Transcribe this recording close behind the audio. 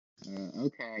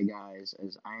Okay, guys,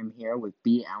 as I am here with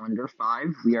B. Allender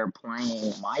 5, we are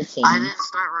playing my team. I didn't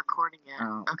start recording yet.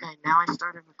 Okay, now I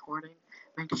started recording.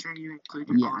 Make sure you include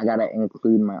your audio. I gotta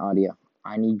include my audio.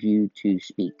 I need you to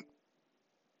speak.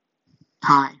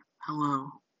 Hi.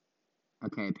 Hello.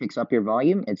 Okay, it picks up your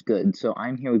volume. It's good. So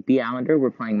I'm here with B. Allender.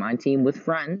 We're playing my team with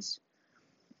friends.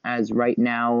 As right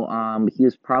now, he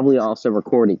was probably also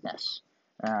recording this.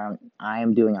 I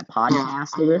am doing a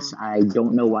podcast of this. I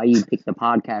don't know why you picked the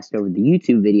podcast over the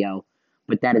YouTube video,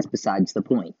 but that is besides the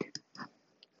point.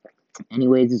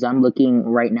 Anyways, as I'm looking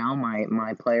right now,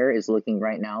 my player is looking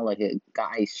right now like a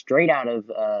guy straight out of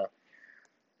a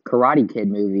Karate Kid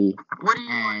movie. What do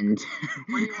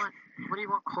you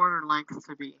want quarter length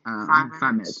to be? 5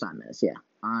 minutes, yeah.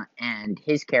 And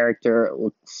his character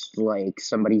looks like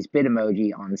somebody's bit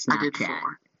emoji on Snapchat. I did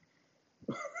 4.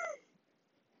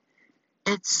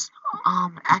 It's,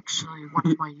 actually one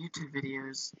of my YouTube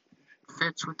videos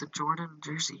fits with the Jordan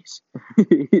jerseys.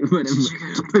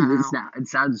 It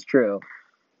sounds true.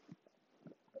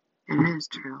 It is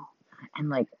true.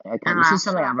 And, this is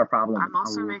something I have a problem with. I'm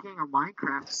also making a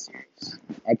Minecraft series.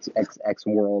 XXX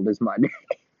World is my name.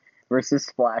 Versus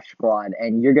Splash Squad,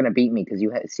 and you're gonna beat me because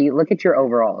look at your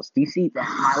overalls. Do you see that?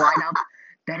 My lineup?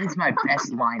 That is my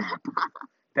best lineup.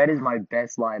 That is my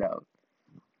best lineup.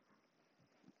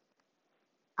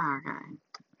 Okay.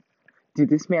 Dude,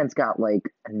 this man's got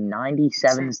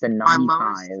 97s to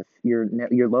 95.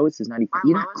 Your lowest is 95.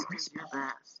 My lowest is your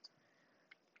best.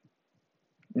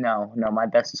 No, my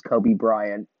best is Kobe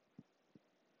Bryant,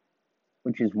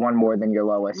 which is one more than your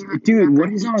lowest. Dude, what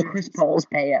is on Chris Paul's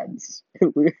pants?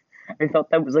 I thought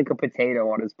that was like a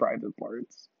potato on his private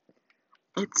parts.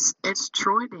 It's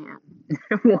Troy Dan.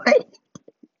 What?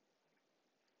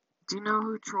 Do you know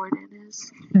who Troy Dan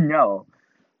is? No.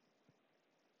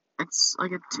 It's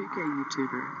like a 2K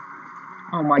YouTuber.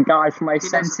 Oh my gosh, my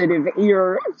sensitive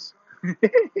ears.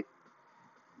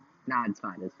 Nah, it's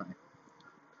fine.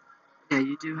 Yeah,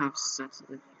 you do have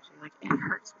sensitive ears. It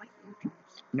hurts my ears.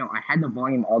 No, I had the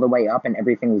volume all the way up and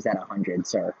everything was at 100,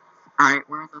 sir. Alright,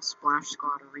 we're in the Splash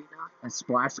Squad Arena. A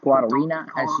Splash Squad Arena,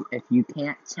 if you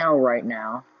can't tell right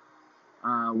now,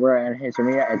 we're in his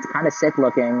arena. It's kind of sick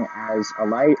looking as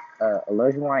Elijah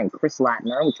and Chris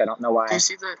Latner, which I don't know why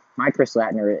my Chris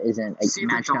Latner isn't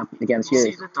matched up against yours. Do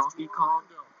you see the Donkey Kong?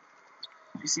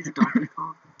 Do you see the Donkey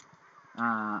Kong?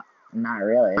 Not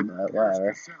really, but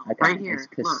whatever. Okay, right here,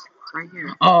 look, right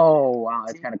here. Oh, wow,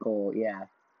 that's kind of cool, yeah.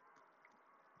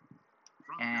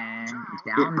 And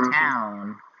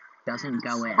downtown doesn't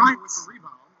go in. What?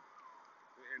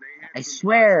 I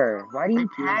swear, why do you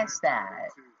pass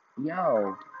that?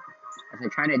 Yo. As I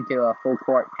try to do a full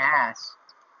court pass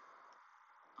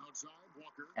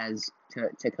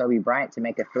to Kobe Bryant to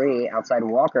make a 3, outside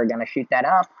Walker gonna shoot that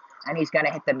up, and he's gonna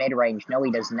hit the mid-range. No,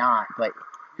 he does not, but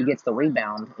he gets the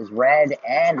rebound. Is Red,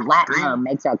 and Latner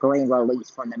makes a green release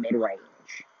from the mid-range.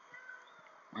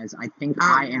 As I think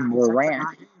I am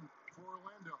Morant.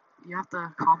 You have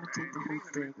to commentate the whole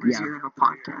thing because you're in a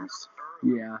podcast.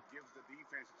 Yeah.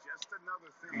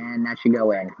 And that should go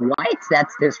in. What?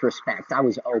 That's disrespect. I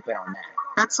was open on that.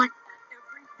 That's it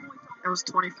was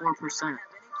 24%.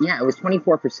 Yeah, it was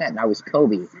 24%. That was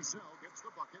Kobe.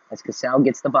 As Cassell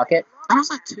gets the bucket. That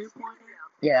was a 2-pointer?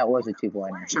 Yeah, that was a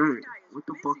 2-pointer. Sure, with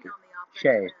the bucket.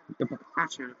 Sure.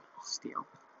 That should steal.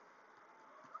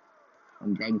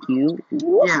 And thank you.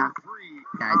 Yeah.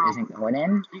 That isn't going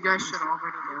in. You guys should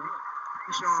already know.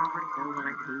 You should already know what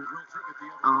I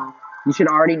hate. You should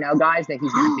already know, guys, that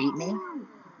he's gonna beat me.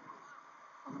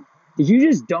 Did you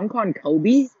just dunk on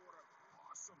Kobe?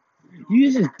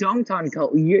 You just dunked on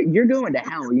Kobe. You're going to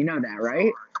hell. You know that,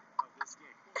 right?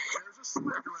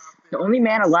 The only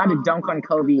man allowed to dunk on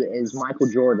Kobe is Michael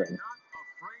Jordan.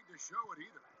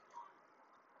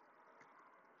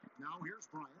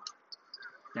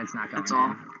 That's not going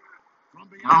on.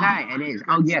 Okay, it is.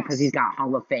 Oh, yeah, because he's got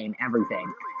Hall of Fame,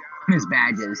 everything. His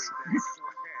badges.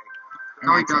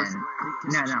 No, he doesn't.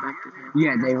 No.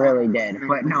 Yeah, they really did.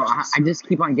 But no, I just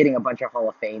keep on getting a bunch of Hall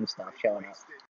of Fame stuff showing up.